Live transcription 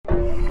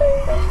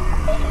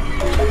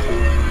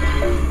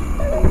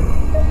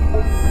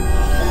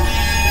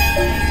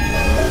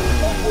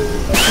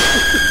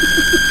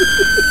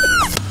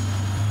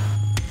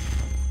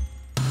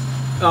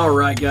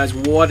Alright guys,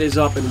 what is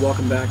up and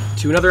welcome back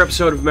to another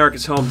episode of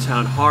America's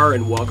Hometown Horror,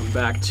 and welcome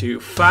back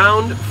to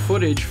Found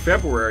Footage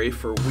February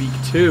for week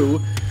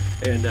 2.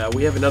 And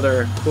we have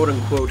another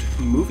quote-unquote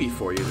movie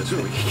for you this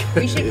week.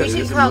 We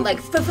should call it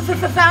like Found Footage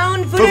February.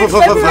 Found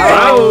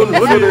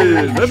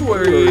Footage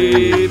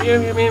February.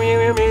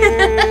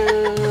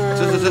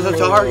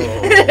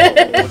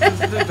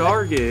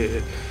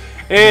 Target.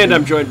 And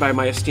I'm joined by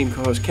my esteemed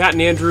co-host Kat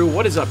and Andrew.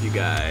 What is up, you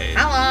guys?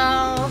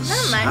 Hello. Not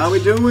much. How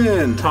we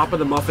doing? Top of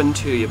the muffin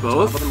to you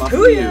both. Top of the muffin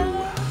to you.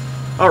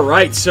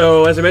 Alright,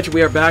 so as I mentioned,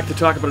 we are back to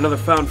talk about another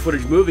found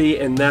footage movie,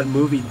 and that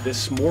movie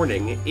this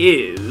morning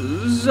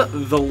is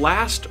The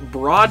Last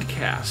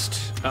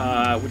Broadcast,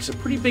 which is a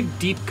pretty big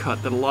deep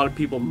cut that a lot of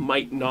people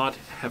might not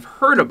have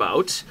heard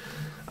about.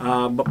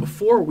 But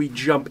before we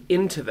jump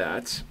into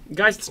that,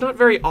 guys, it's not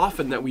very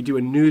often that we do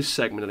a news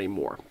segment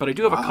anymore, but I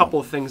do have a couple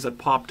of things that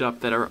popped up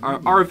that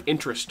are of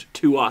interest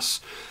to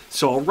us,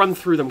 so I'll run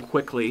through them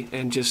quickly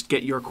and just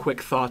get your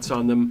quick thoughts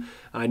on them.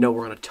 I know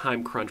we're on a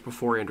time crunch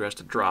before Andrew has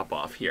to drop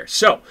off here.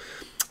 So,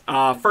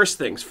 first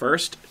things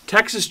first,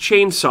 Texas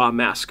Chainsaw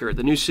Massacre,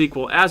 the new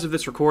sequel, as of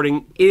this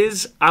recording,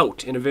 is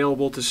out and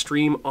available to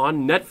stream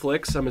on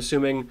Netflix. I'm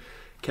assuming...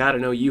 Kat, I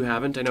know you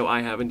haven't. I know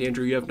I haven't.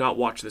 Andrew, you have not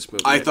watched this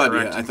movie. I yet, thought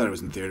it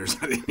was in theaters.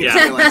 I didn't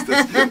realize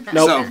this.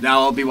 Nope. So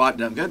now I'll be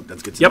watching. Good.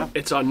 That's good to know.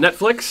 It's on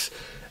Netflix,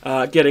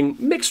 getting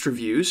mixed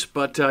reviews,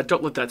 but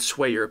don't let that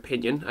sway your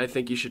opinion. I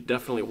think you should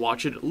definitely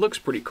watch it. It looks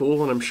pretty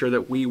cool, and I'm sure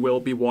that we will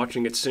be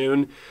watching it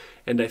soon.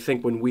 And I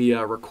think when we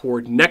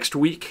record next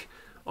week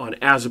on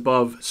As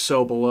Above,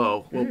 So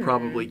Below, we'll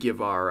probably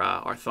give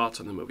our thoughts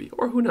on the movie.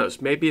 Or who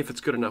knows, maybe if it's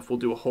good enough, we'll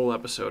do a whole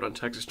episode on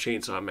Texas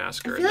Chainsaw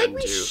Massacre. I feel like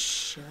we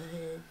should.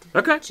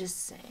 Okay.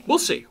 Just saying. We'll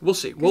see. We'll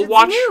it's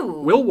watch.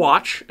 new. We'll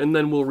watch, and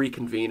then we'll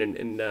reconvene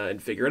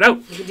and figure it out.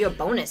 We could do a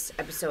bonus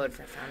episode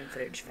for Found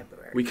Footage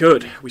February. We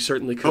could. We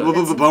certainly could.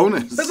 Bonus.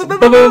 Bonus. You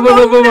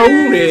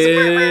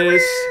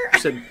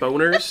said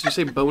boners? Did you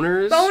say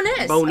boners?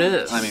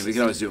 Bonus. I mean, we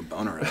could always do a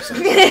boner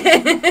episode.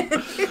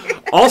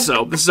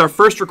 Also, this is our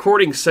first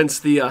recording since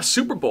the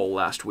Super Bowl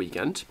last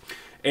weekend,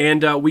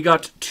 and we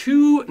got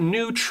 2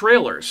 new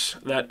trailers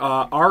that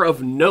are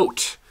of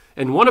note.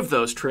 And one of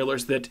those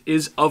trailers that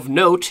is of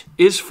note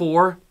is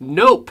for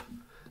Nope,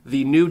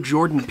 the new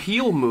Jordan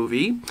Peele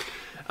movie,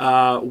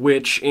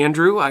 which,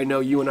 Andrew, I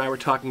know you and I were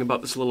talking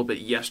about this a little bit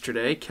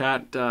yesterday.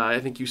 Kat, I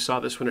think you saw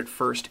this when it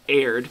first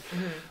aired.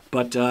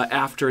 But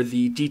after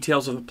the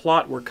details of the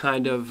plot were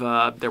kind of,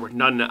 there were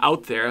none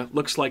out there,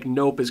 looks like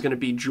Nope is going to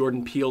be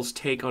Jordan Peele's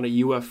take on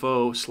a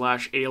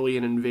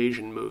UFO/alien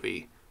invasion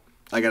movie.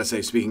 I gotta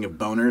say, speaking of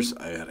boners,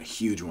 I had a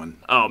huge one.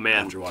 Oh,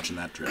 man. After watching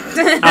that trailer.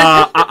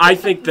 I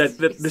think that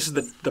this is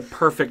the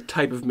perfect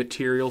type of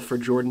material for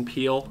Jordan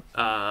Peele,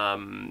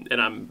 and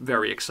I'm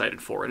very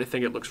excited for it. I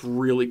think it looks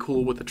really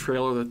cool with the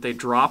trailer that they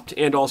dropped.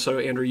 And also,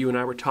 Andrew, you and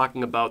I were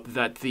talking about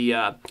that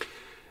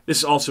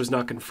this also is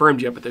not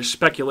confirmed yet, but there's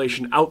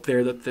speculation out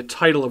there that the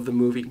title of the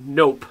movie,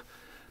 Nope,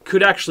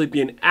 could actually be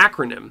an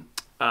acronym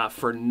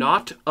for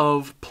Not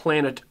of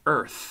Planet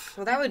Earth.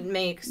 Well, that would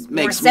make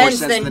Makes more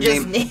sense than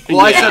just name. Well,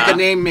 I said the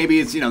name,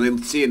 maybe it's, they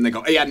see it and they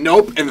go, yeah,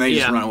 nope, and they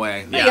just run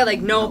away. Yeah, like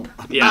Nope,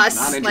 Yeah. Us,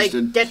 Not like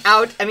interested. Get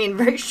Out. I mean,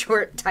 very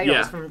short titles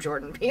Yeah. from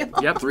Jordan Peele.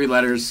 Yep. 3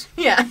 letters.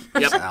 Yeah.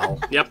 Yep. Ow.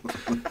 Yep.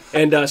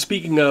 And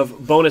speaking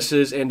of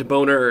bonuses and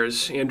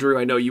boners, Andrew,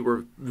 I know you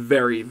were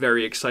very,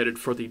 very excited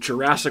for the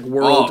Jurassic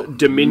World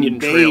Dominion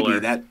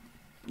trailer. That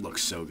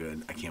looks so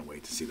good. I can't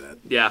wait to see that.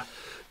 Yeah.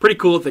 Pretty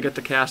cool that they get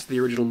the cast of the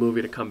original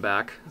movie to come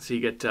back. So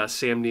you get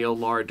Sam Neill,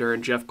 Laura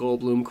Dern, Jeff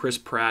Goldblum, Chris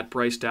Pratt,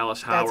 Bryce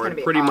Dallas Howard,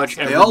 be pretty much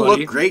awesome. They everybody. all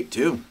look great,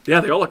 too.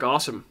 Yeah, they all look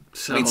awesome.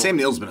 So, I mean, Sam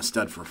Neill's been a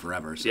stud for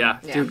forever. So. Yeah,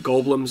 Yeah. dude,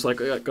 Goldblum's like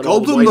got Goldblum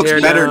all white looks hair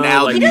better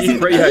now like, than he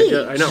did.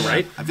 yeah, I know,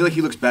 right? I feel like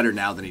he looks better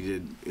now than he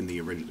did in the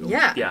original.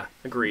 Yeah. Yeah,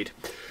 agreed.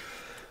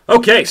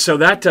 Okay, so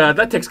that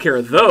takes care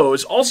of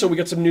those. Also, we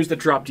got some news that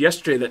dropped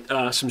yesterday,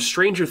 that some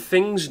Stranger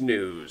Things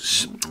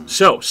news.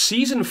 So,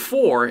 Season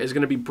 4 is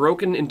going to be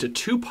broken into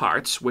 2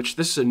 parts, which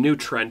this is a new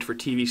trend for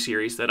TV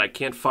series that I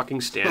can't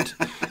fucking stand.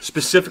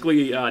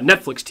 Specifically,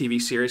 Netflix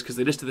TV series, because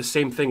they just did the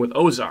same thing with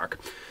Ozark.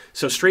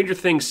 So, Stranger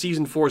Things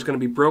Season 4 is going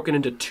to be broken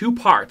into 2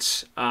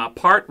 parts. Volume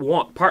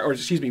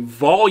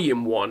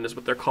 1 is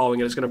what they're calling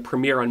it. Is going to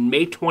premiere on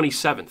May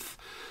 27th.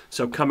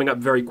 So coming up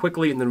very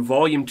quickly, and then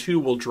Volume 2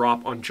 will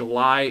drop on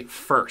July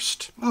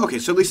 1st. Okay,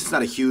 so at least it's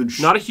not a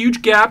huge... Not a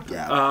huge gap.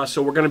 Yeah.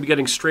 So we're going to be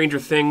getting Stranger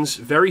Things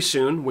very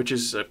soon, which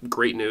is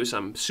great news.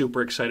 I'm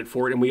super excited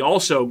for it. And we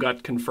also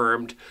got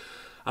confirmed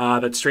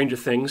that Stranger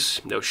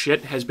Things, no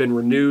shit, has been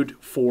renewed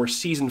for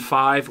Season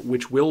 5,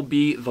 which will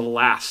be the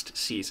last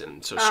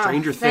season. So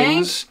Stranger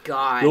Things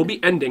will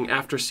be ending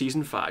after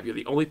Season 5. You're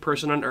the only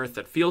person on Earth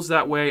that feels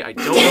that way. I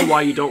don't know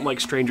why you don't like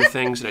Stranger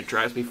Things, and it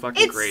drives me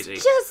fucking crazy.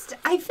 It's just,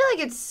 I feel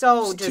like it's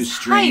so It's just too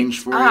strange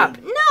hyped for up.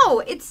 you?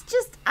 No, it's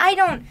just, I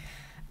don't...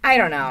 I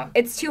don't know.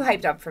 It's too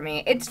hyped up for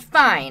me. It's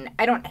fine.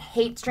 I don't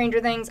hate Stranger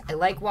Things. I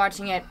like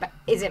watching it. But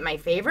is it my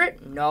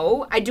favorite?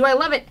 No. Do I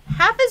love it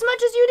half as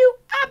much as you do?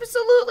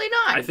 Absolutely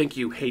not. I think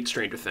you hate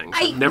Stranger Things.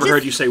 I've never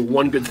heard you say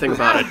one good thing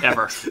about it,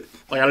 ever.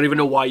 Like, I don't even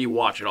know why you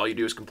watch it. All you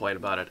do is complain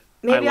about it.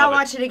 Maybe I'll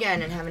watch it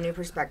again and have a new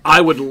perspective.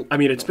 I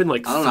mean, it's been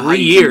like 3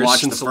 years years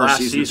since the last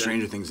season of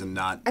Stranger Things and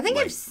not. I think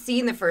I've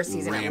seen the first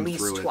season at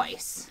least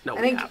twice. No,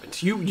 we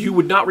haven't. You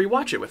would not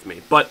rewatch it with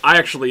me, but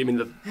I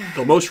mean,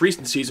 the most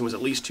recent season was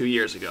at least 2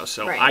 years ago,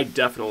 so right. I'm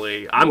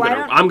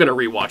gonna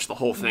rewatch the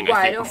whole thing.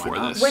 I think before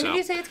this. When did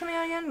you say it's coming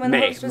out again? When the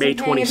host May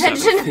isn't paying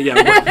attention? 27th.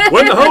 Yeah,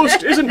 when the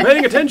host isn't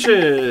paying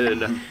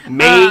attention.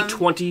 May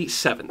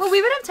 27th. Well,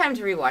 we would have time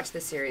to rewatch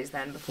this series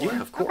then before.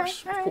 Yeah, of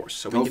course, okay, of course.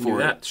 So go we can do for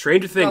that. it.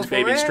 Stranger Things,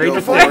 baby. Stranger Go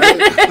Things. for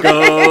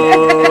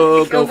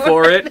it. Go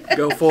for it.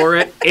 Go for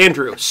it.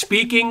 Andrew,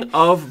 speaking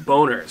of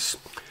boners,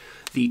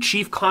 the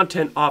chief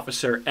content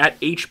officer at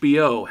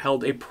HBO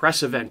held a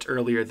press event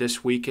earlier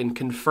this week and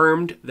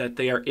confirmed that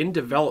they are in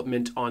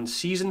development on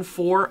season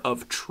 4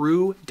 of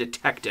True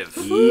Detective.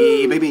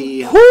 Yeah,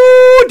 baby.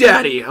 Whoo,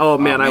 daddy. Oh,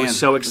 man, I was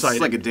so excited.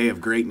 It's like a day of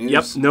great news.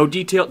 Yep, no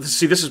detail.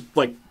 See, this is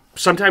like,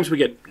 sometimes we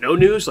get no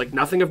news, like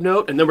nothing of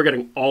note, and then we're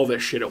getting all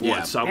this shit at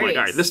once. So I'm like,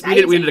 all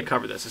right, we need to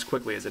cover this as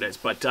quickly as it is.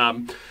 But,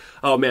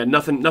 oh man,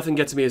 nothing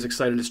gets me as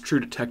excited as True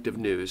Detective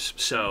news.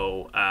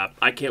 So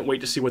I can't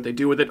wait to see what they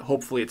do with it.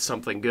 Hopefully it's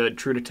something good.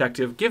 True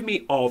Detective, give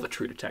me all the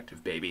True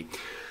Detective, baby.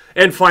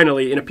 And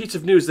finally, in a piece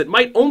of news that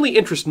might only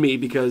interest me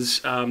because,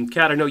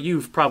 Kat, I know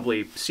you've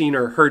probably seen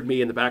or heard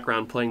me in the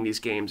background playing these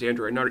games.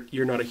 Andrew,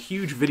 you're not a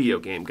huge video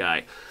game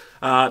guy.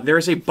 There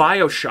is a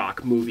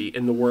Bioshock movie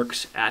in the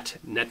works at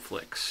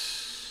Netflix.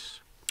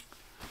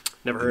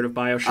 Never heard of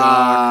Bioshock?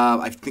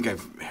 I think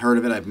I've heard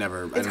of it. I don't know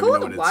what it's about. It's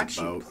cool to watch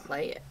you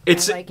play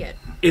it. I like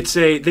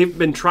it. They've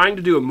been trying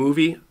to do a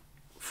movie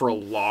for a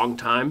long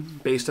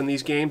time based on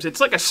these games. It's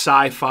like a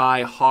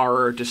sci-fi,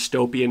 horror,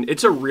 dystopian.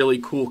 It's a really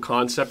cool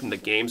concept, and the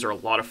games are a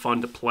lot of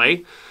fun to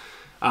play.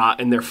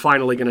 And they're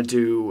finally going to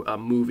do a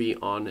movie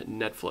on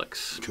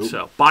Netflix. Cool.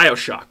 So,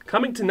 Bioshock,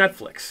 coming to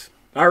Netflix.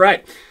 All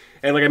right.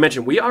 And like I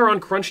mentioned, we are on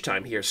crunch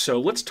time here, so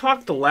let's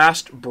talk The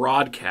Last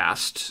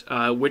Broadcast,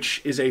 which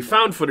is a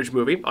found footage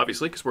movie,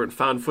 obviously, because we're in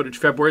found footage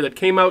February, that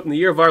came out in the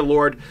year of our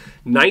Lord,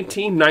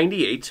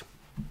 1998,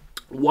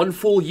 one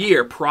full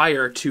year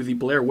prior to the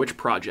Blair Witch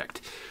Project.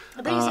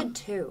 I thought you said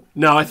 2.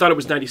 No, I thought it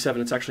was 97.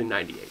 It's actually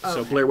 98. Oh, so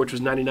okay. Blair Witch was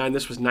 99.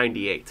 This was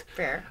 98.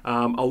 Fair.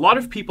 A lot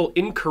of people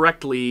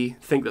incorrectly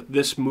think that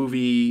this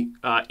movie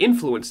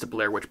influenced the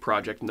Blair Witch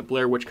Project, and the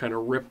Blair Witch kind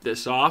of ripped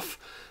this off.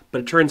 But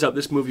it turns out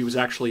this movie was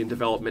actually in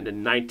development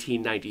in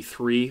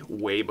 1993,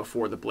 way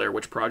before the Blair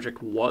Witch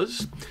Project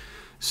was.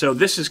 So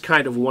this is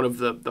kind of one of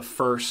the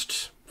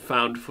first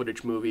found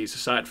footage movies,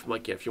 aside from,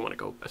 like, if you want to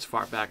go as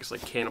far back as,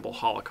 like, Cannibal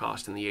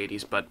Holocaust in the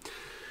 80s. But,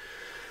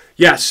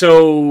 yeah,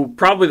 so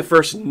probably the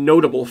first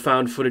notable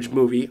found footage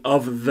movie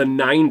of the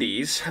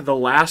 90s, The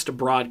Last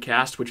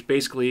Broadcast, which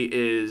basically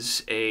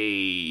is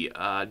a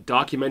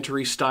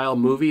documentary-style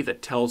movie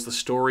that tells the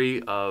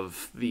story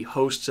of the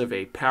hosts of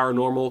a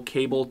paranormal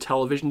cable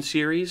television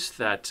series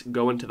that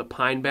go into the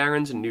Pine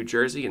Barrens in New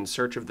Jersey in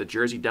search of the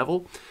Jersey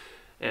Devil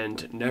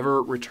and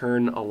never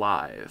return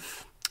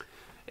alive.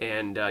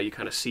 And you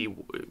kind of see,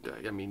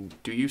 I mean,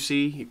 do you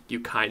see? You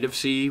kind of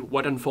see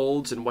what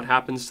unfolds and what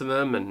happens to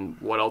them and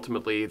what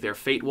ultimately their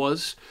fate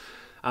was.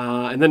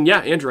 And then, yeah,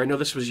 Andrew, I know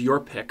this was your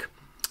pick.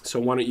 So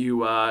why don't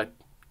you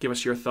give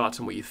us your thoughts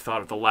on what you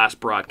thought of The Last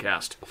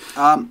Broadcast?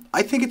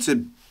 I think it's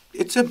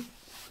a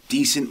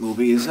decent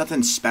movie. There's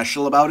nothing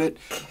special about it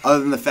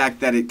other than the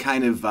fact that it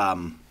kind of,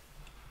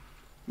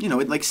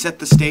 it like set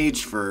the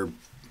stage for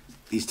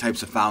these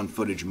types of found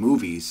footage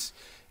movies,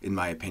 in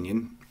my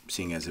opinion.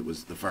 Seeing as it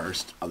was the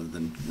first, other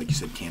than, like you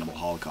said, Cannibal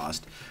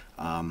Holocaust.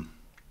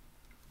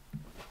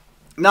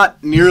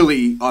 Not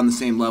nearly on the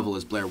same level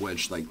as Blair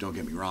Witch, like, don't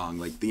get me wrong.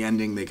 Like, the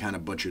ending, they kind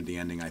of butchered the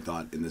ending, I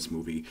thought, in this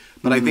movie.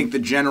 But I think the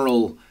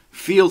general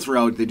feel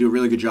throughout, they do a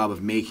really good job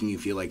of making you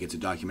feel like it's a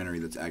documentary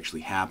that's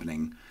actually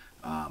happening.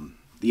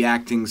 The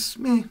acting's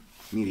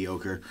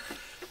mediocre.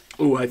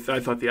 Ooh, I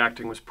thought the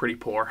acting was pretty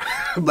poor.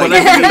 Like,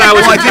 that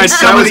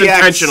was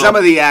intentional. Some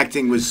of the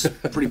acting was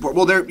pretty poor.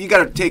 Well, you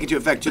got to take into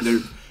effect,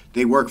 too,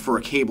 they work for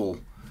a cable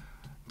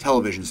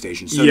television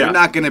station, so they're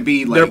not going to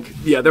be like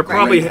they're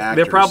probably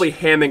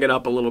hamming it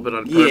up a little bit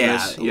on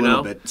purpose. A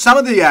little bit. Some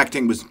of the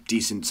acting was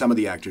decent. Some of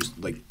the actors,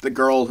 like the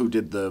girl who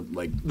did the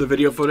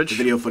video footage.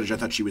 I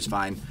thought she was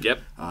fine. Yep.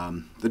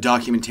 The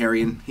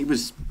documentarian, he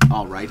was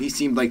all right. He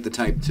seemed like the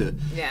type to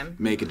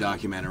make a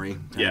documentary.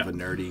 Kind of a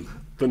nerdy.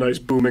 The nice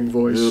booming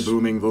voice. The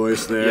booming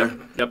voice there.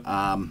 Yep.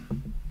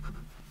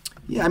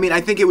 Yeah, I mean,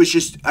 I think it was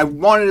just I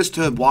wanted us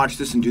to watch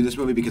this and do this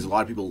movie because a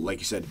lot of people, like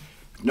you said,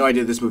 have no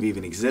idea this movie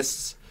even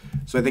exists.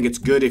 So I think it's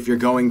good if you're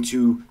going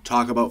to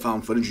talk about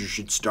found footage, you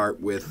should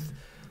start with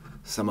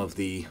some of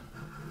the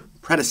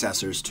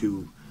predecessors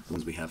to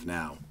ones we have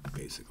now,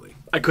 basically.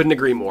 I couldn't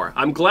agree more.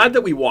 I'm glad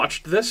that we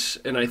watched this,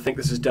 and I think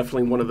this is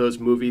definitely one of those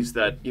movies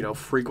that, you know,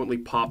 frequently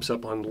pops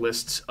up on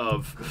lists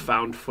of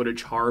found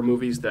footage horror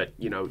movies that,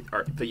 you know,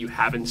 that you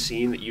haven't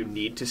seen, that you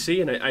need to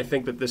see. And I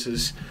think that this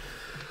is...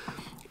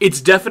 It's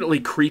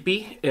definitely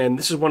creepy, and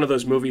this is one of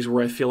those movies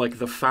where I feel like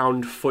the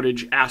found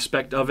footage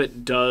aspect of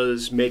it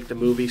does make the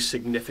movie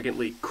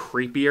significantly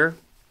creepier.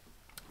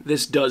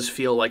 This does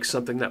feel like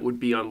something that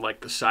would be on, like,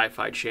 the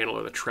Sci-Fi Channel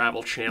or the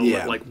Travel Channel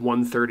at, like,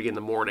 1:30 in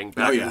the morning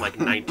back in, like,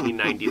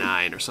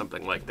 1999 or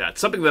something like that.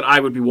 Something that I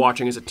would be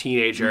watching as a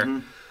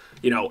teenager,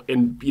 you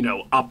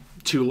know, up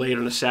too late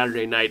on a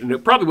Saturday night, and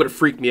it probably would have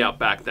freaked me out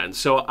back then.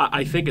 So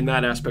I think in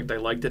that aspect I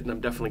liked it, and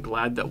I'm definitely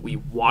glad that we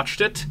watched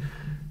it.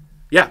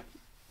 Yeah.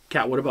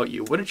 Kat, what about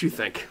you? What did you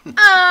think?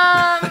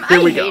 I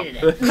we go.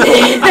 hated it.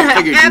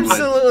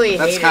 Absolutely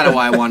That's hated kind of it.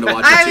 why I wanted to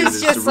watch it too. I was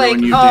just like,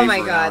 oh my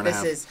god,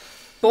 this is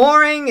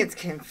boring. It's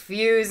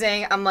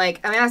confusing. I'm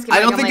asking. I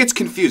don't think it's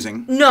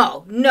confusing.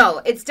 No,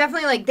 it's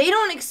definitely like they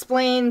don't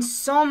explain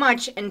so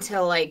much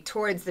until like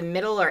towards the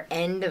middle or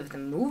end of the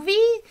movie.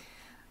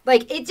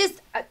 Like it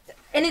just,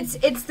 and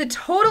it's the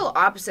total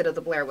opposite of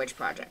the Blair Witch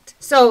Project.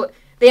 So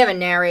they have a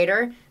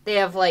narrator. They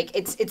have, like,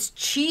 it's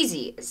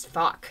cheesy as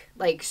fuck.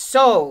 Like,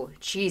 so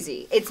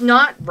cheesy. It's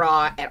not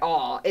raw at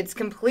all. It's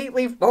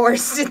completely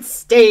forced. It's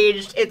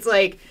staged. It's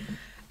like,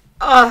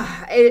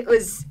 it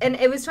was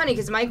funny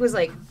because Mike was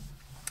like,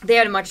 they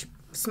had a much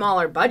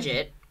smaller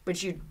budget,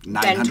 which you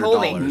then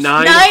told me.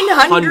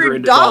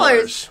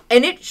 $900.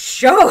 And it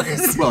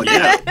shows. Well,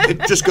 yeah.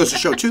 It just goes to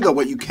show, too, though,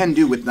 what you can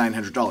do with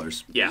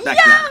 $900. Yeah.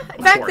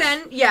 Back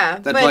then, yeah.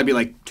 That'd probably be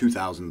like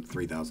 $2,000,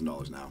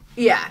 $3,000 now.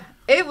 Yeah.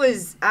 It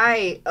was,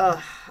 I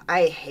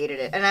hated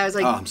it. And I was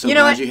like, I'm so you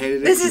know glad what? you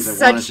hated it. This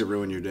is I wanted to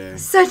ruin your day.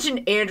 Such an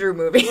Andrew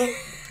movie.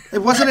 It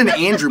wasn't an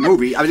Andrew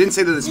movie. I didn't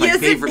say that it's my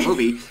favorite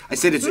movie. I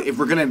said if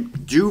we're going to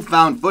do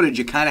found footage,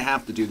 you kind of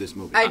have to do this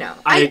movie. I know.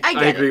 I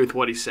agree with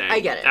what he's saying. I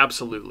get it.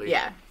 Absolutely.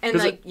 Yeah. And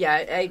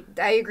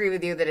I agree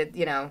with you that it,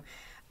 you know,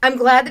 I'm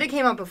glad that it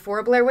came out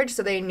before Blair Witch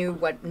so they knew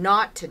what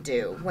not to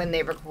do when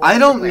they recorded I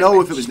don't know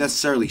Witch. if it was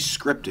necessarily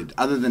scripted,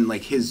 other than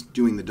like his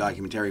doing the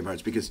documentary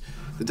parts, because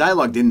the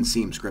dialogue didn't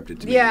seem scripted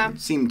to me. Yeah.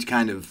 It seemed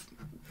kind of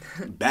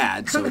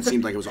bad, so it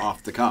seemed like it was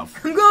off the cuff.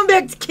 I'm going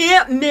back to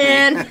camp,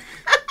 man.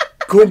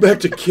 Going back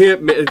to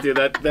camp, dude.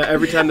 That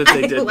every time that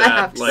they did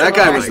that, like, that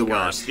guy oh was my the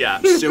God. worst. Yeah,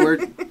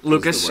 Stewart,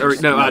 Lucas, or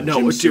no,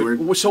 Jim Stewart.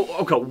 dude. So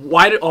okay,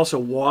 why did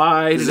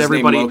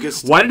everybody?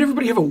 Locust? Why did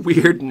everybody have a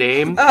weird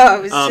name? Oh,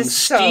 it was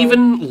just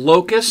Stephen,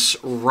 Locus,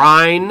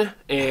 Ryan,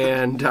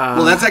 and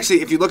well, that's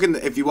actually if you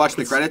watch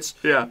the credits.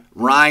 Yeah,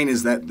 Ryan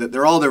is that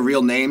they're all their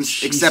real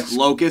names except Jesus.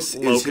 Locus.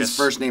 Locus. His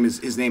first name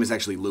his name is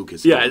actually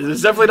Lucas. yeah.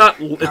 It's definitely not.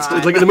 It's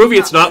like in the movie.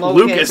 It's not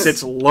Locus. Lucas.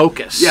 It's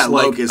Locus. Yeah,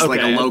 like, Locust,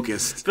 like okay. a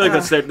locust. I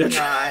feel like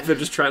God.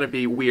 they're just trying to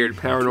be weird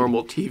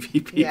paranormal TV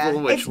people, Yeah.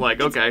 which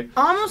It's okay.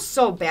 almost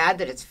so bad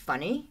that it's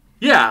funny.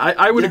 Yeah,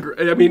 I would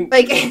agree. I mean,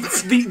 Like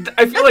it's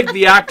I feel like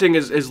the acting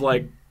is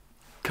like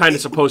kind of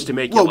supposed to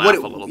make you laugh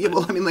a little bit.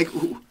 Well, I mean, like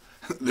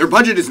their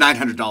budget is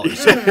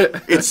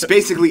 $900. It's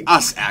basically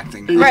us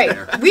acting right.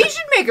 there. We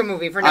should make a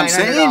movie for $900. I'm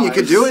saying you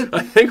could do it. I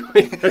think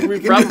we You can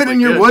do probably it in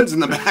your could. woods in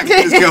the back.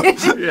 And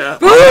just go, Yeah.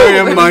 I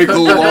am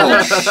Michael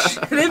Walsh.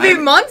 There'd be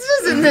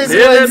monsters in this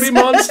Yeah, there'd woods. be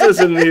monsters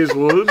in these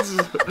woods.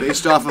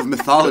 Based off of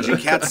mythology,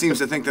 Kat seems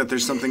to think that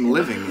there's something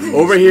living.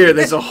 Over here,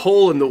 there's a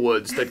hole in the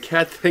woods that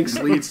Kat thinks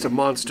leads to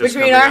monsters.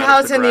 Between coming our out of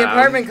house and the ground.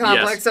 apartment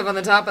complex Yes. up on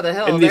the top of the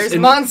hill, In there's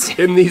monsters.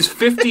 In these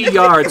 50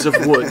 yards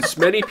of woods,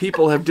 many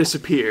people have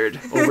disappeared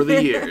over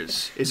the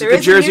years. Is There it the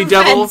is a Jersey new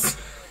Devil? fence.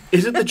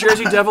 Is it the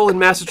Jersey Devil in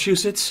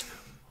Massachusetts?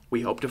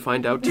 We hope to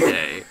find out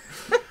today.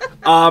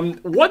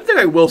 One thing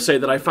I will say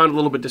that I found a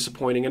little bit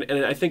disappointing,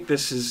 and I think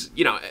this is,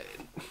 you know,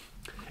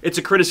 it's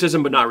a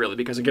criticism, but not really,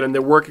 because again,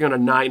 they're working on a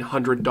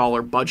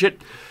 $900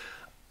 budget.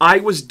 I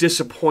was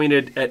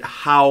disappointed at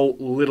how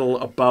little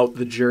about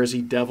the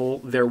Jersey Devil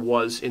there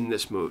was in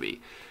this movie.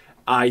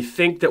 I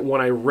think that when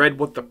I read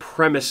what the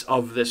premise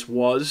of this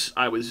was,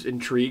 I was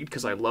intrigued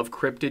because I love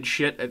cryptid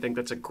shit. I think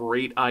that's a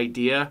great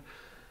idea.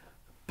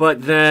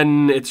 But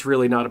then it's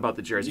really not about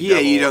the Jersey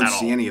Devil. Yeah, you don't at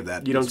see all. any of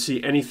that. You don't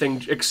see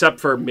anything except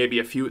for maybe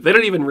a few. They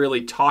don't even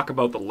really talk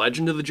about the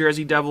legend of the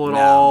Jersey Devil at No.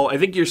 all. I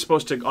think you're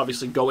supposed to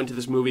obviously go into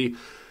this movie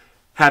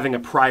having a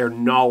prior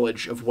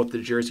knowledge of what the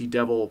Jersey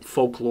Devil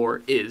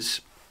folklore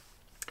is.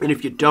 And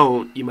if you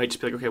don't, you might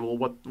just be like, okay, well,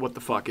 what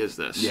the fuck is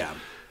this? Yeah.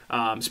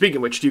 Speaking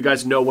of which, do you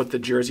guys know what the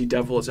Jersey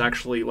Devil is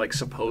actually like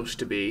supposed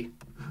to be?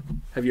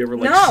 Have you ever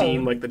like No.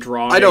 seen like the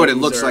drawing? I know what it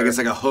looks like. It's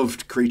like a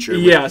hoofed creature.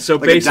 Yeah, with, so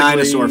like basically- a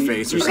dinosaur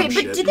face or Okay, some but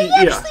shit. did they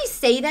actually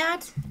say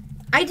that?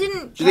 I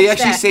didn't. Did they catch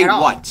actually that say at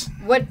all. what?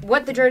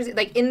 What the Jersey,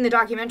 like in the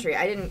documentary?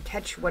 I didn't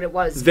catch what it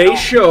was. at They all.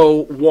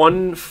 show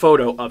one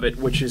photo of it,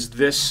 which is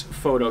this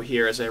photo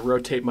here. As I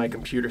rotate my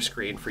computer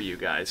screen for you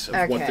guys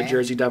of what the Okay.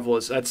 Jersey Devil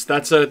is.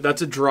 That's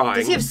a drawing.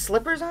 Does he have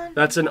slippers on?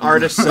 That's an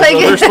artist. Like-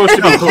 They're supposed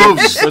to be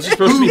hooves. Those are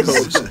supposed to be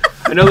hooves.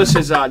 I know this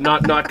is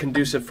not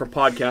conducive for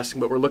podcasting,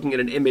 but we're looking at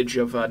an image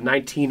of a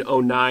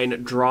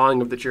 1909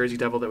 drawing of the Jersey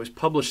Devil that was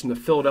published in the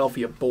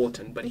Philadelphia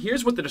Bulletin. But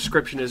here's what the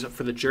description is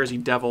for the Jersey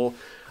Devil,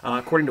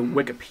 according to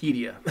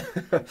Wikipedia.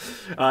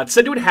 It's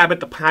said to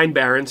inhabit the Pine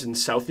Barrens in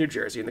South New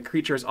Jersey, and the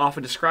creature is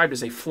often described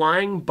as a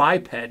flying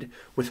biped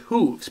with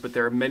hooves, but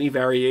there are many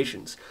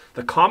variations.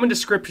 The common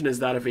description is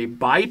that of a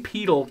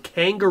bipedal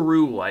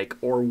kangaroo-like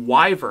or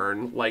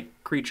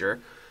wyvern-like creature.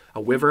 A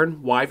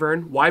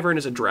wyvern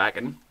is a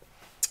dragon,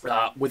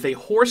 with a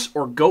horse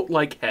or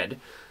goat-like head,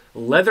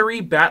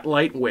 leathery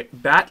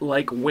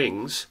bat-like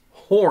wings,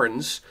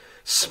 horns,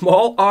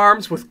 small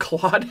arms with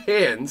clawed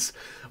hands,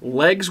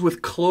 legs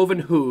with cloven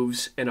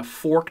hooves, and a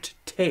forked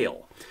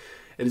tail.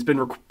 It has been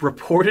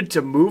reported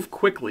to move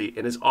quickly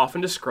and is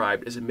often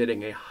described as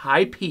emitting a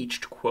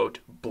high-pitched, quote,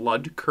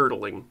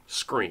 blood-curdling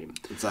scream.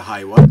 It's a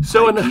high what?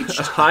 So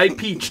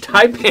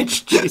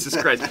high-pitched,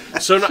 Jesus Christ.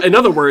 So in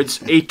other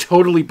words, a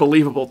totally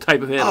believable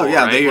type of animal, Oh,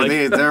 yeah,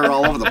 right? they're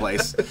all over the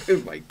place.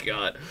 Oh, my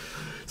God.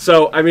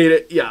 So, I mean,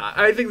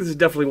 I think this is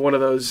definitely one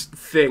of those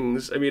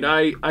things. I mean,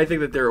 I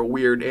think that there are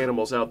weird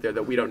animals out there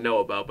that we don't know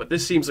about, but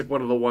this seems like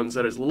one of the ones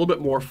that is a little bit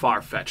more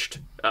far-fetched,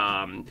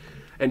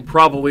 and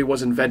probably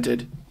was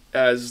invented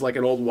as like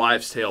an old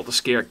wives' tale to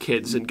scare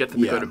kids and get them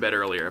to go to bed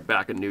earlier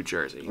back in New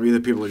Jersey. Or either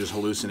people are just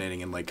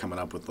hallucinating and like coming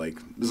up with like,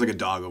 there's like a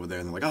dog over there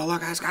and they're like, oh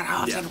look, it's got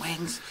hooves and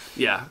wings.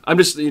 Yeah, I'm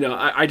just,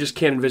 I just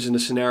can't envision a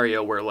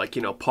scenario where like,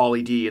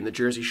 Pauly D and the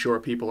Jersey Shore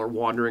people are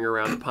wandering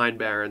around the Pine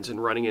Barrens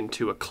and running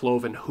into a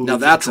cloven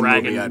hooved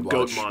dragon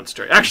goat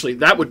monster. Actually,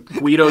 that would,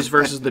 Guidos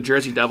versus the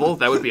Jersey Devil,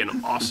 that would be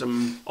an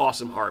awesome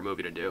horror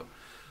movie to do.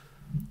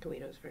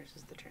 Guidos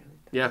versus the Jersey.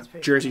 Yeah,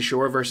 Jersey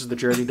Shore versus the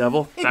Jersey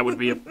Devil. That would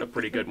be a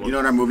pretty good one. You know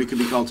what our movie could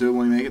be called too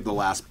when we make it? The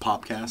Last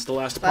Popcast. The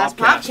Last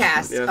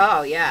Popcast. Yeah.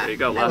 Oh, yeah. There you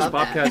go, Last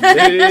Popcast.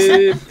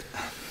 Babe.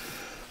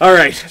 All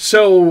right,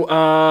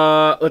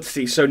 so let's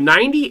see. So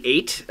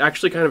 98,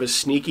 actually kind of a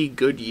sneaky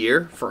good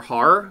year for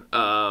horror.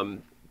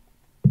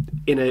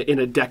 In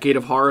a decade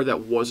of horror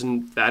that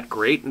wasn't that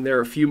great, and there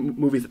are a few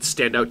movies that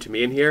stand out to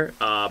me in here.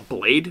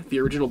 Blade, the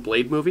original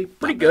Blade movie,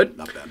 pretty good.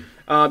 Not bad.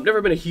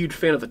 Never been a huge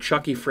fan of the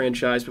Chucky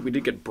franchise, but we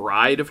did get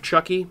Bride of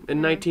Chucky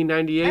in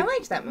 1998. I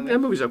liked that movie. That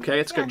movie's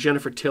okay. It's got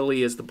Jennifer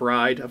Tilly as the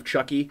bride of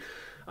Chucky.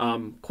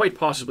 Quite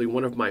possibly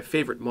one of my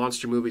favorite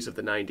monster movies of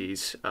the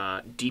 90s.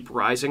 Deep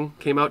Rising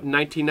came out in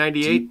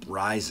 1998. Deep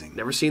Rising.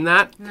 Never seen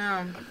that?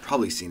 No. I've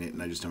probably seen it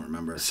and I just don't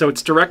remember. So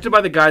it's directed by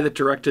the guy that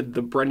directed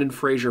the Brendan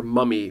Fraser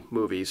Mummy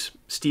movies,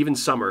 Stephen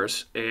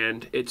Sommers,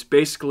 and it's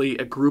basically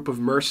a group of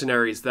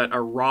mercenaries that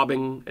are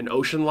robbing an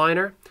ocean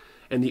liner,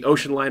 and the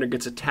ocean liner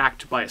gets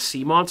attacked by a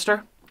sea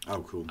monster.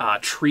 Oh, cool.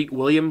 Treat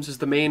Williams is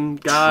the main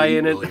guy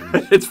in it.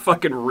 It's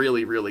fucking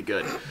really, really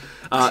good.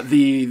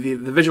 The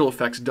visual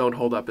effects don't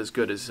hold up as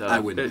good as I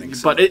wouldn't think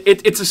so. But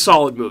it's a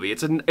solid movie.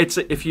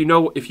 If you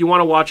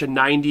want to watch a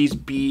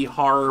 90s B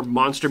horror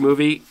monster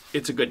movie,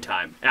 it's a good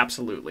time.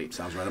 Absolutely.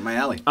 Sounds right up my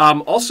alley.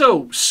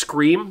 Also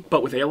Scream,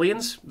 but with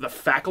aliens. The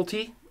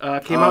Faculty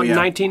came out in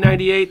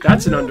 1998.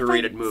 That's an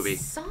underrated movie. I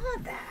saw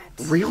that.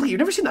 Really? You've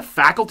never seen The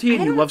Faculty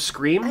and you love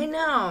Scream? I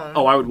know.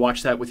 Oh, I would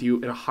watch that with you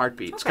in a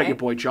heartbeat. It's got your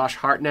boy Josh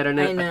Hartnett in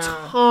it. I know. A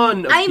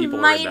ton of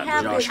people are in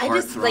that movie. Josh I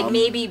just Heartthrob.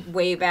 maybe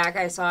way back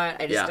I saw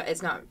it.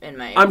 It's not in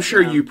my. I'm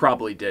sure you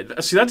probably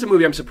did. See, that's a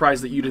movie I'm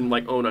surprised that you didn't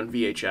own on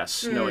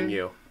VHS, knowing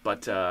you.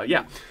 But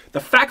yeah,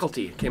 The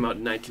Faculty came out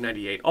in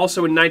 1998.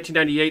 Also in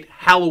 1998,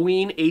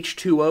 Halloween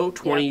H2O,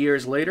 20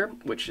 years later,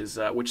 which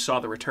saw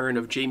the return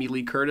of Jamie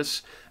Lee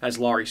Curtis as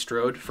Laurie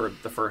Strode for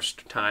the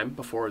first time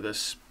before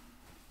this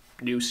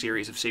new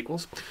series of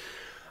sequels.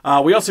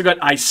 We also got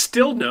I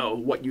Still Know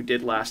What You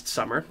Did Last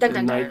Summer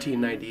in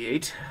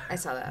 1998. I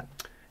saw that.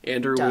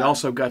 Andrew, we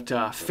also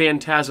got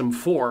Phantasm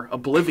 4,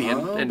 Oblivion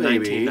in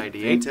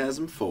 1998.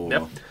 Phantasm 4.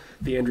 Yep,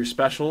 the Andrew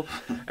special.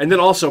 And then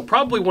also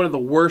probably one of the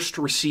worst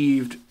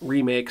received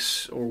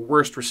remakes or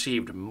worst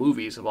received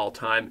movies of all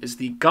time is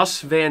the Gus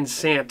Van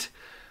Sant,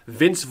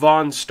 Vince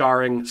Vaughn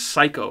starring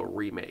Psycho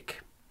remake.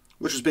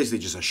 Which was basically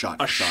just a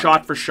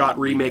shot-for-shot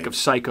remake of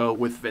Psycho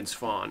with Vince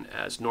Vaughn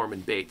as Norman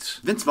Bates.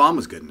 Vince Vaughn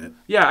was good in it.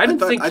 Yeah, I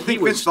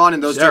think Vince Vaughn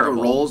in those type of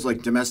roles,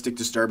 like Domestic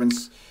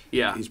Disturbance,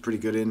 he's pretty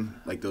good in,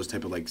 like those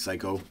type of like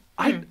Psycho.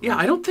 I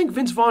don't think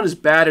Vince Vaughn is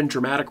bad in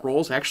dramatic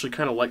roles. I actually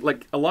kind of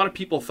like a lot of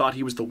people thought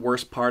he was the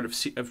worst part of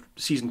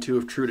season 2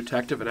 of True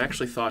Detective, and I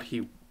actually thought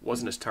he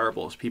wasn't as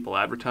terrible as people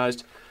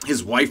advertised.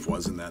 His wife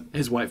was in that.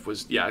 His wife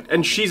was,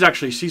 and she's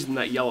in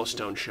that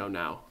Yellowstone show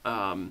now.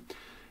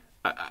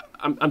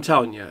 I'm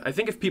telling you, I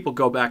think if people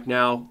go back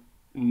now,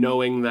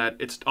 knowing that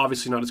it's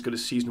obviously not as good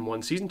as season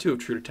 1, season 2 of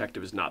True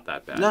Detective is not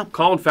that bad. No.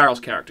 Colin Farrell's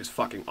character is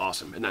fucking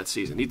awesome in that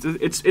season.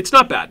 It's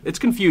not bad. It's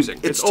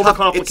confusing. It's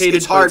overcomplicated.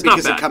 It's hard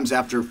because it comes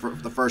after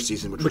the first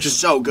season, which is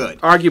so good.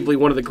 Arguably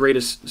one of the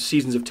greatest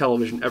seasons of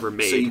television ever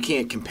made. So you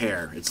can't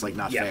compare. It's like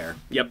not fair.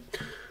 Yep.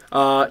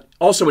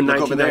 Also in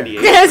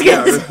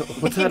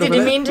 1998. Did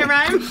you mean to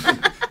rhyme?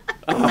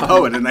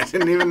 poet, and I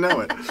didn't even know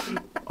it.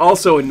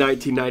 Also in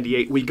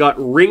 1998, we got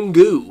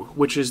Ringu,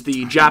 which is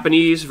the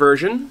Japanese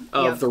version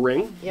of The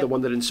Ring, the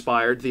one that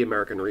inspired the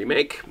American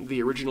remake,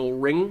 the original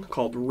Ring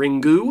called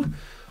Ringu.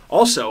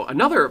 Also,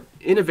 another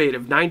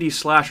innovative 90s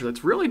slasher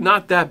that's really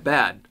not that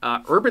bad.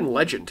 Urban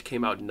Legend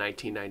came out in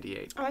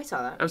 1998. Oh, I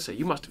saw that. I would say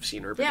you must have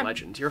seen Urban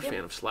Legend. You're a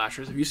fan of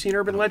slashers. Have you seen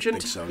Urban Legend? I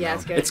think so, Yeah, no.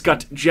 it's good. It's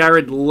got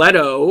Jared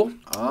Leto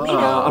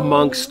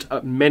amongst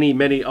many,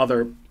 many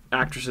other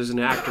actresses and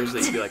actors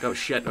that you'd be like, oh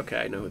shit, okay,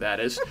 I know who that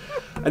is.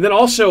 And then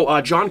also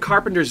John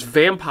Carpenter's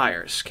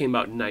Vampires came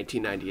out in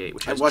 1998,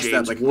 which has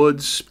James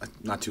Woods.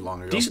 Not too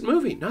long ago. Decent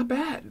movie, not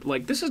bad.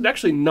 Like, this is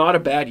actually not a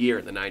bad year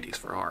in the 90s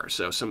for horror.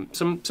 So some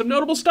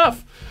notable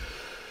stuff.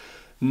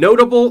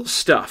 Notable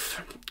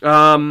stuff.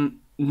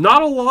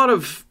 Not a lot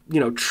of,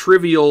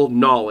 trivial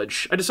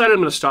knowledge. I decided I'm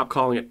going to stop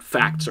calling it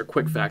facts or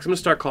quick facts. I'm going to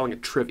start calling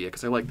it trivia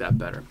because I like that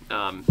better.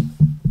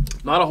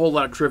 Not a whole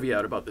lot of trivia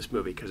out about this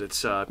movie because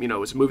it's,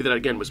 it's a movie that,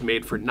 again, was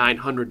made for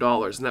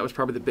 $900, and that was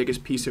probably the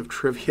biggest piece of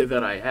trivia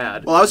that I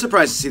had. Well, I was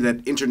surprised to see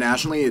that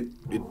internationally it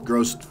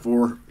grossed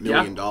 $4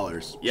 million.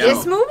 Yeah.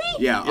 This movie?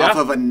 Yeah, off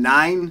of a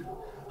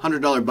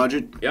 $900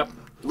 budget. Yep.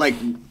 Like,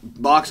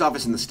 box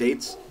office in the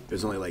States,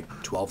 there's only like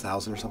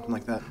 12,000 or something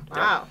like that.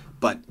 Wow.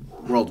 But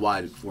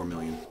worldwide, 4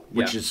 million,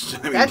 which is,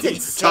 That's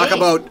insane. Talk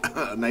about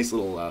a nice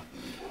little...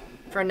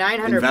 For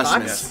 $900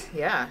 investment. bucks?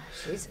 Yeah,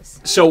 Jesus.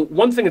 So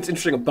one thing that's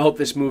interesting about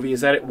this movie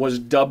is that it was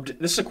dubbed,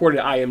 this is according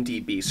to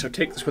IMDb, so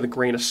take this with a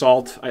grain of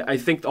salt. I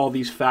think all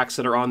these facts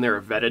that are on there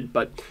are vetted,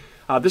 but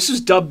this is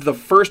dubbed the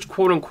first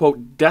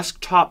quote-unquote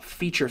desktop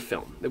feature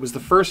film. It was the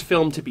first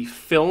film to be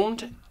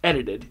filmed,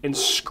 edited, and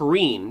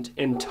screened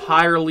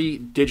entirely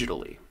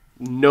digitally.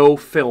 No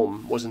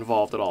film was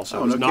involved at all, so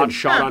it was not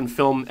shot on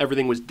film,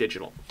 everything was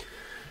digital.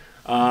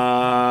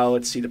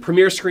 Let's see. The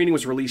premiere screening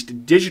was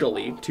released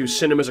digitally to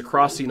cinemas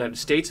across the United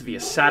States via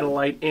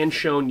satellite and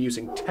shown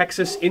using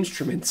Texas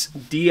Instruments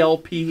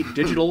DLP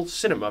digital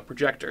cinema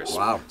projectors.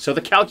 Wow. So the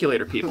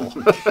calculator people.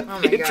 Oh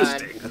my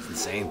Interesting. God. That's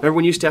insane. Remember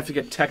when you used to have to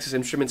get Texas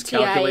Instruments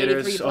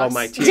calculators? TI-83 Oh, plus.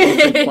 my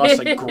TI-83 plus,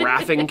 like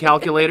graphing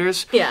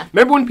calculators? Yeah.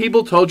 Remember when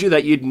people told you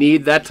that you'd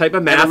need that type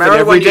of math in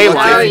Remember when everyday you looked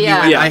at life? it and you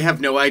went, Yeah. I have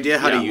no idea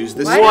how to use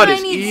this. What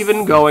is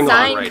even going on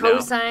sine, right now?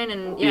 cosine,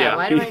 and Yeah.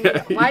 why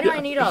do I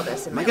need all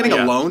this? In Am I my getting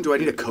life? a loan? Do I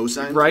need a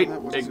cosine? Right?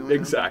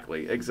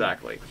 Exactly.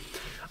 Exactly.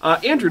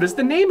 Andrew, does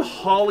the name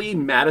Holly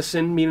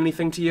Madison mean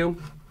anything to you?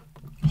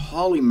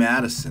 Holly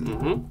Madison.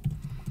 Mm-hmm.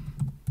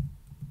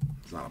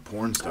 It's not a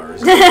porn star,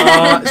 is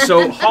it?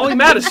 So Holly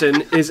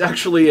Madison is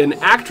actually an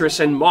actress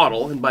and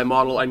model, and by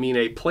model I mean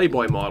a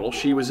Playboy model.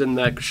 She was in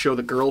the show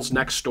The Girls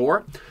Next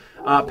Door.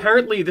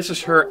 Apparently, this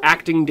is her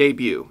acting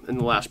debut in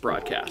the last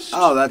broadcast.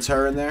 Oh, that's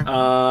her in there?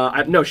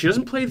 No, she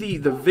doesn't play the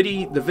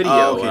video.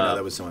 Oh, okay, no,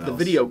 that was someone the else.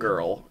 video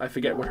girl. I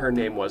forget what her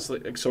name was.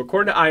 So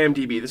according to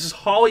IMDb, this is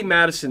Holly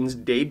Madison's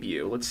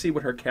debut. Let's see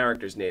what her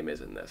character's name is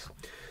in this,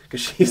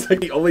 because she's like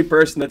the only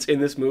person that's in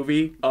this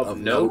movie of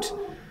note.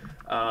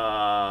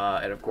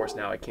 And of course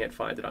now I can't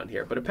find it on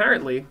here. But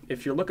apparently,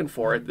 if you're looking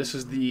for it, this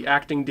is the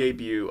acting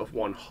debut of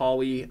one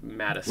Holly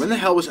Madison. When the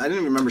hell was... I didn't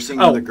even remember seeing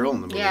another girl in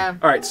the movie. Yeah.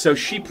 All right, so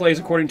she plays,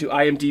 according to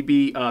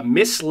IMDb,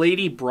 Miss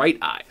Lady Bright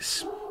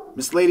Eyes.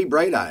 Miss Lady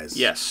Bright Eyes.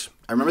 Yes.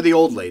 I remember the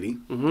old lady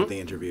that they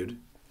interviewed.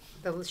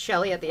 The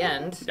Shelley at the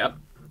end. Yep.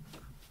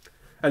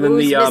 And then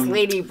Who's the Miss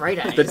Lady Bright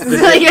Eyes?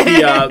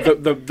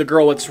 the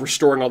girl that's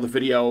restoring all the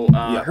video,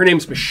 her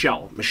name's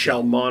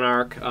Michelle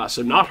Monarch.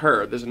 So not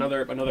her. There's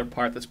another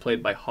part that's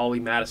played by Holly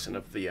Madison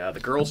of the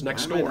Girls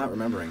Next Why am Door. I not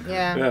remembering her?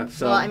 Yeah.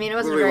 So- Well, I mean, it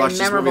wasn't a We very watched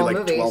this movie memorable like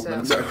movie.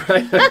 12 So.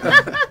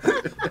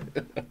 minutes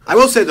I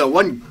will say though,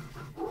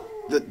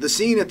 the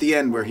scene at the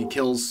end where he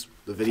kills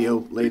the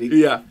video lady.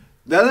 Yeah.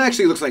 That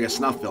actually looks like a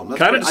snuff film.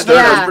 Kinda I thought does.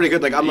 that was pretty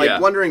good. Like I'm Yeah.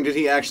 wondering, did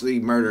he actually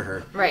murder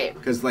her? Right.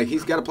 Because like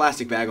he's got a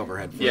plastic bag over her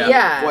head for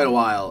Yeah. quite a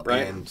while,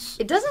 Right. and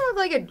It doesn't look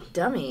like a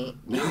dummy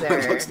either.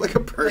 it looks like a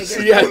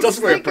person. Yeah, it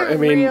does look like like a I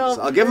mean, real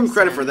I'll give him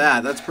credit person. for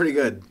that. That's pretty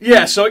good.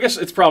 yeah, so I guess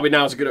it's probably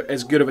now as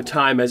good of a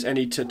time as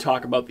any to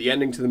talk about the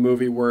ending to the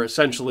movie, where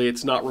essentially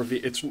it's not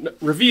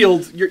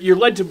revealed. You're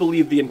led to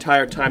believe the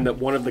entire time that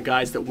one of the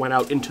guys that went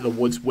out into the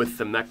woods with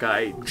them, that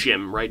guy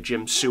Jim, right?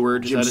 Jim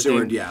Seward. Jim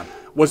Seward, yeah.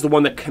 Was the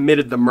one that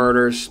committed the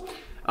murders.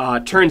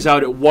 Turns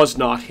out it was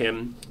not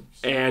him,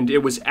 and it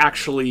was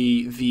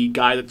actually the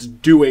guy that's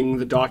doing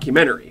the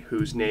documentary,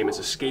 whose name is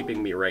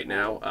escaping me right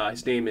now.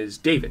 His name is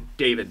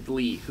David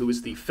Lee, who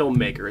is the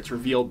filmmaker. It's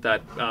revealed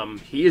that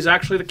he is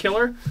actually the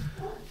killer,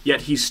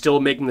 yet he's still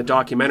making the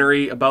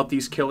documentary about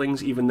these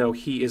killings, even though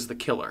he is the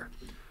killer.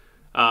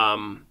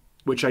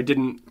 Which I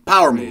didn't...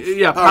 Power move.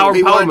 Yeah, He power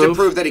wanted move. to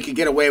prove that he could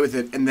get away with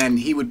it, and then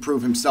he would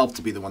prove himself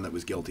to be the one that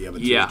was guilty of it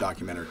through his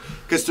documentary.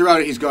 Because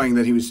throughout it, he's going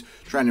that he was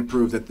trying to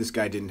prove that this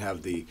guy didn't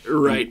have the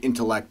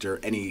intellect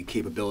or any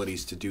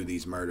capabilities to do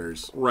these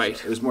murders. Right.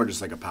 So it was more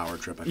just like a power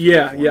trip. I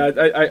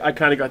Yeah, I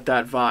kind of got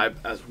that vibe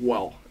as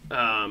well.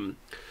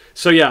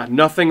 So yeah,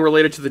 nothing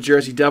related to the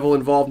Jersey Devil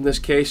involved in this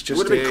case. It Just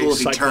would have been cool if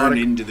he psychotic. turned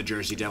into the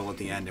Jersey Devil at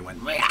the end and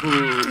went.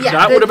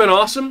 That would have been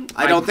awesome.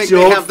 I don't think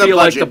they have the feel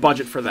budget. like the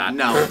budget for that.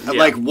 No,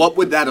 like what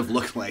would that have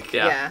looked like?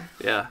 Yeah.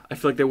 I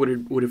feel like they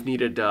would have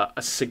needed a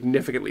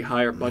significantly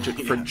higher budget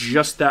for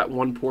just that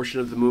one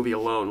portion of the movie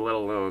alone, let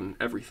alone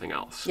everything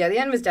else. Yeah, the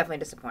end was definitely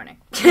disappointing.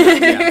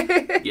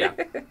 Yeah.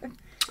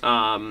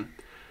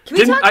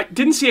 I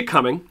didn't see it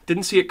coming.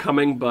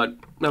 But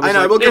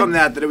I will give him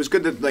that it was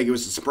good that it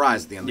was a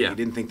surprise at the end. Yeah. He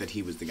didn't think that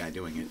he was the guy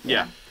doing it.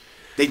 Yeah.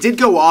 They did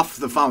go off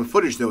the found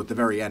footage though at the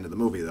very end of the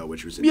movie though,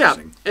 which was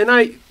interesting. Yeah, and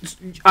I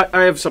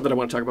have something I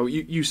want to talk about.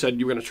 You said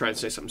you were going to try and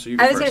say something, so you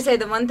go I was first. going to say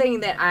the one thing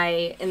that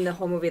in the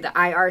whole movie, the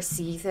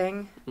IRC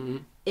thing,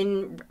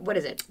 in, what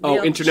is it?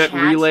 Oh, Internet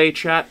Relay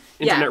Chat?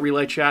 Yeah.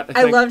 Relay Chat, I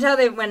I think. loved how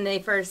when they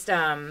first,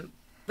 when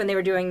they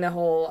were doing the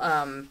whole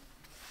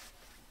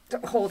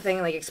thing,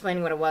 like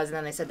explaining what it was, and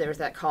then they said there was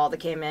that call that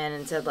came in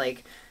and said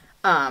like,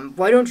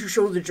 why don't you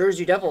show the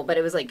Jersey Devil? But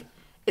it was like,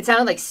 it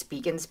sounded like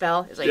Speak and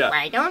Spell. It was like,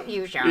 why don't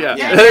you show the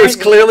It was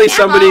Jersey clearly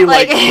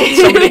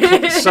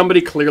Devil? somebody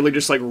clearly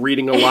just like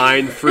reading a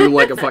line through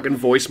like a fucking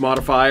voice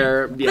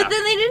modifier. Yeah. But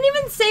then they didn't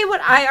even say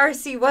what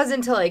IRC was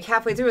until like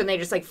halfway through, and they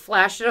just like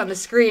flashed it on the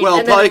screen. Well,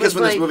 and probably because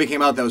when this movie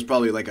came out, that was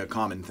probably like a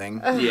common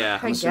thing. Yeah.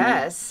 I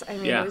guess. I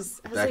mean, Yeah. I was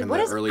Back like, in what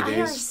the is early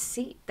days.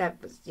 IRC?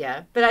 That was,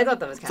 but I thought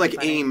that was kind It's like of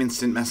funny. AIM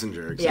Instant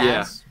Messenger. Yeah.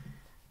 Yeah.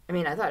 I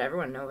mean, I thought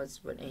everyone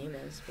knows what AIM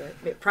is,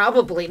 but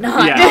probably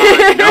not.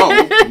 Yeah. No,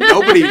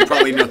 nobody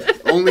probably knows.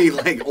 Only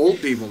like old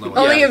people know.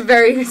 Only it. a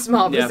very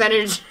small Yeah.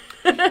 percentage.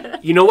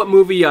 You know what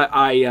movie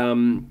I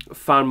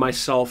found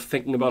myself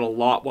thinking about a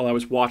lot while I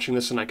was watching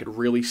this, and I could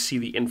really see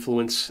the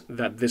influence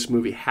that this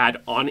movie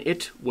had on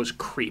it, was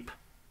Creep.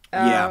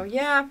 Oh,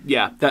 yeah.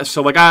 Yeah,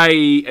 so like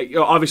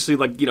obviously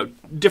like,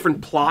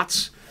 different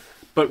plots,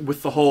 but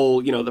with the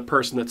whole, the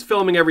person that's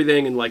filming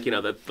everything and like,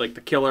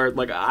 the killer,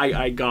 like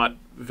I got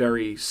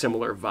very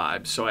similar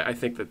vibes. So I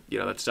think that,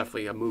 that's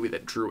definitely a movie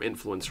that drew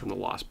influence from the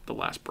last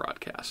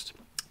broadcast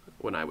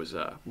when I was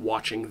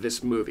watching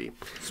this movie.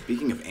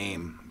 Speaking of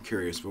AIM, I'm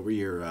curious, what were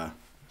your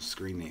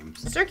screen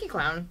names? Sturkey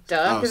Clown,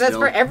 duh, Oh, because that's still?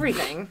 for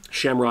everything.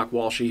 Shamrock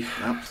Walshy.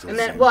 Nope, still And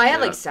the then, same. well, I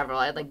had like several.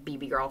 I had like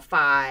BB Girl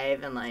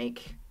 5 and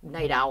like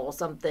Night Owl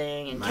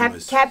something and Mine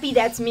was- Cappy,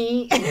 that's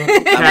me.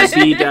 Cat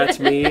B, that's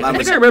me. I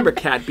think I remember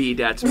Cat B,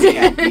 that's me.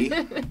 Cat B.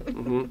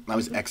 That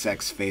was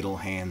XX Fatal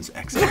Hands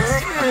XX.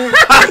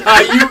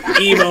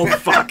 You emo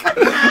fuck.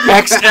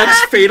 XX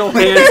Fatal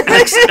Hands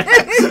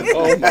XX.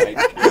 Oh my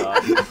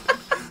god.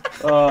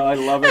 Oh, I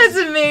love it. That's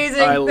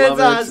amazing. I love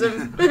That's it.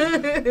 awesome.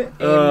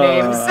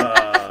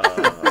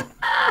 Names.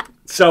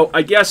 So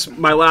I guess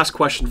my last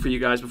question for you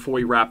guys before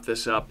we wrap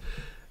this up.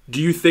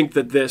 Do you think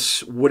that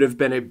this would have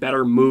been a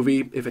better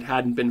movie if it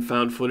hadn't been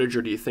found footage,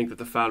 or do you think that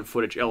the found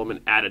footage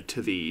element added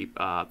to the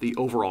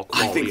overall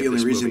quality I think the of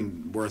this only movie?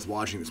 reason worth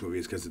watching this movie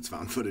is because it's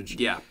found footage.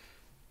 Yeah.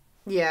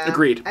 Yeah.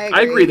 Agreed.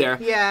 I agree there.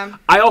 Yeah.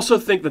 I also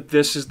think that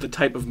this is the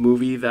type of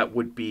movie that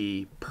would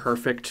be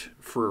perfect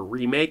for a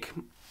remake.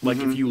 Like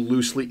if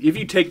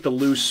you take the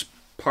loose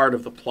part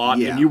of the plot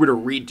Yeah. and you were to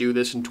redo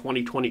this in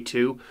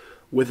 2022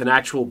 with an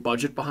actual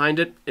budget behind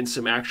it and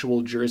some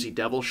actual Jersey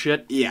Devil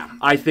shit, Yeah.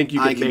 I think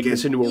you I could can make get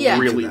this into a Yeah.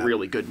 really, to that.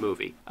 really good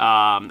movie.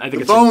 I think The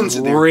it's bones a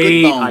are there.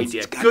 great Good bones.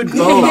 idea. It's got Good good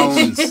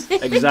bones.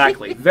 bones.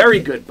 Exactly. Very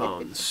good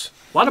bones.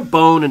 A lot of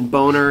bone and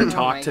boner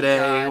talk my today.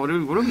 God. What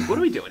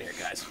are we doing here,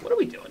 guys? What are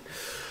we doing?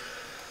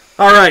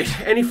 All right.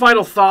 Any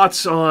final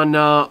thoughts on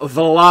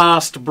the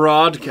last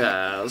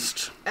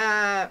broadcast?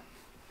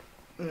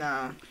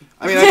 No.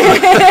 I mean,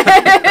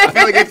 I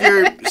feel like if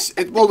you're...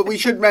 well, we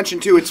should mention,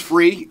 too, it's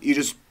free.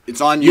 It's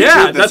on YouTube.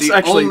 Yeah, that's that's the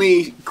actually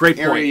only great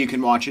area point. you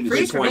can watch it. Free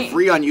It's for me.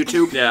 free on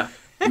YouTube. Yeah.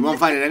 You won't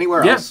find it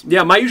anywhere Yeah, else.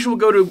 yeah. My usual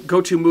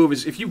go-to move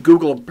is if you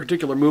Google a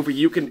particular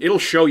movie, it'll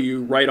show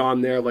you right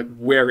on there like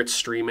where it's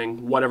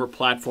streaming, whatever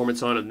platform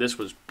it's on, and this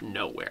was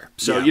nowhere.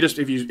 So Yeah. you just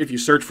if you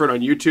search for it on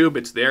YouTube,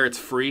 it's there, it's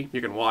free,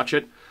 you can watch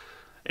it,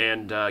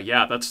 and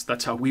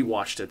that's how we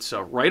watched it.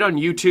 So right on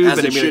YouTube, As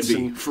and it should it's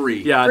be.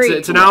 Free. Yeah, Free.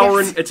 it's an hour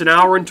Yes. and it's an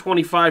hour and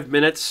 25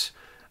 minutes.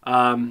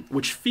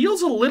 Which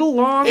feels a little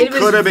long. It was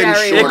could have been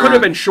very shorter. It could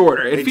have been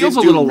shorter. It They feels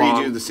did a little redo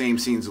long. the same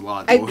scenes a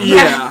lot. I- more.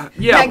 Yeah,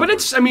 Like- but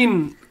it's,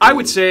 I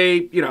would say,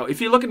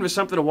 if you're looking for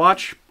something to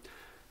watch,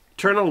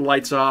 turn all the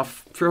lights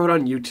off, throw it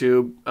on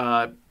YouTube,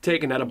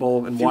 take an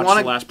edible, and watch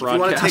the last If you want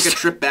broadcast. to take a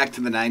trip back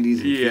to the 90s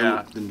and Yeah. feel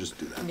it, then just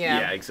do that. Yeah.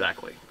 Yeah,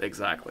 exactly.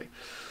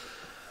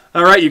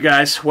 All right, you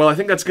guys. Well, I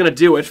think that's going to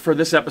do it for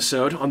this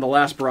episode on the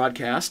last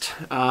broadcast.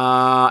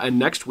 And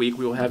next week,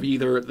 we will have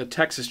either the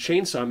Texas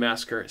Chainsaw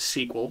Massacre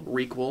sequel,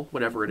 requel,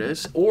 whatever it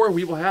is, or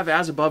we will have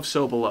As Above,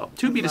 So Below.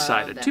 To be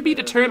decided. that To be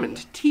movie.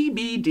 determined.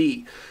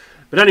 TBD.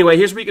 But anyway,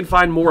 here's where you can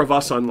find more of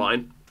us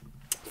online.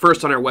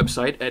 First on our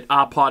website at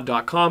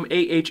ahpod.com,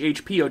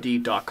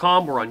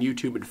 ahhpod.com. We're on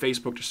YouTube and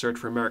Facebook to search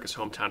for America's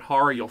Hometown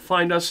Horror. You'll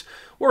find us.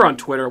 We're on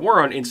Twitter. We're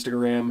on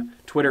Instagram.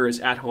 Twitter is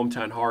at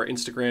Hometown Horror.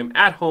 Instagram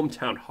at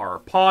Hometown Horror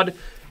Pod.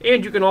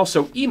 And you can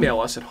also email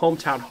us at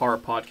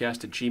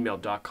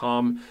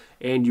hometownhorrorpodcast@gmail.com.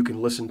 And you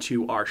can listen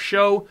to our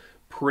show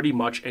pretty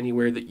much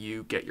anywhere that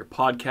you get your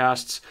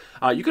podcasts.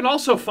 You can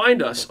also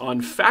find us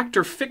on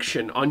Factor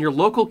Fiction on your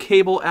local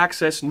cable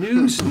access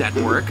news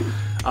network,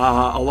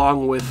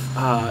 along with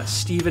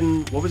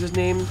Steven, what was his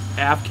name?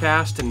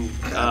 Avcast and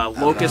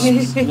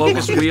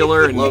Locust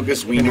Wheeler and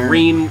Locust Wiener.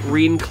 Reen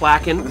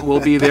Clacken will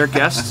be their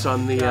guests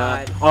on the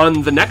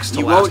next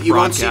to last broadcast. You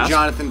won't see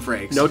Jonathan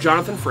Frakes. No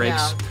Jonathan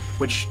Frakes, No.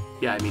 which...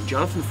 Yeah, I mean,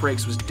 Jonathan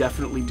Frakes was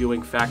definitely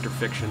doing Factor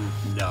Fiction.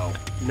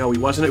 No, he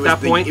wasn't at that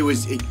point? It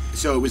was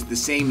the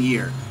same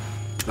year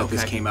that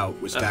this Okay. came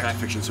out, was Factor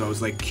Fiction, so I was,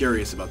 like,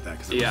 curious about that.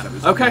 Cause that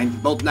was Okay.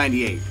 both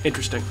 98.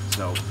 Interesting.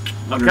 So,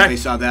 I wonder if they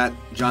saw that.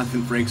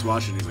 Jonathan Frakes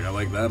watching, he's like, I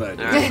like that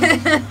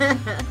idea.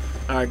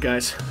 All right,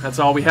 guys. That's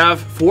all we have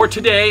for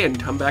today,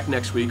 and come back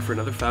next week for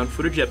another found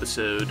footage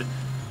episode.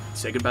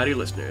 Say goodbye to your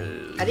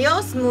listeners.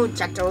 Adios,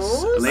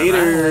 muchachos.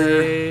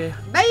 Later.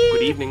 Bye. Bye.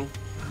 Good evening.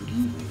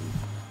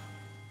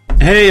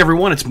 Hey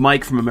everyone, it's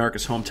Mike from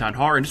America's Hometown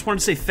Horror, and just wanted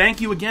to say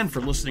thank you again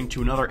for listening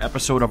to another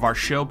episode of our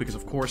show, because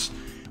of course,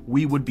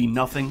 we would be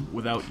nothing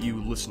without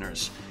you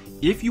listeners.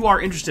 If you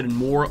are interested in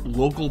more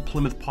local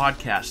Plymouth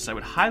podcasts, I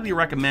would highly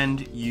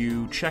recommend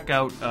you check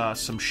out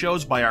some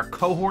shows by our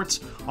cohorts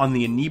on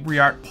the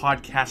Inebriart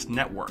Podcast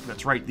Network.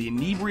 That's right, the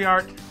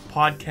Inebriart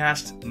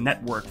Podcast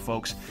Network,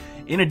 folks.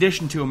 In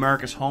addition to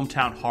America's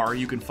Hometown Horror,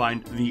 you can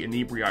find the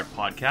Inebriart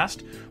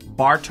Podcast,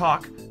 Bar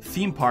Talk,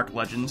 Theme Park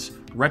Legends,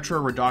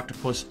 Retro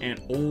Redoctopus, and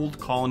Old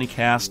Colony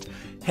Cast.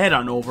 Head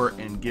on over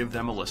and give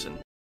them a listen.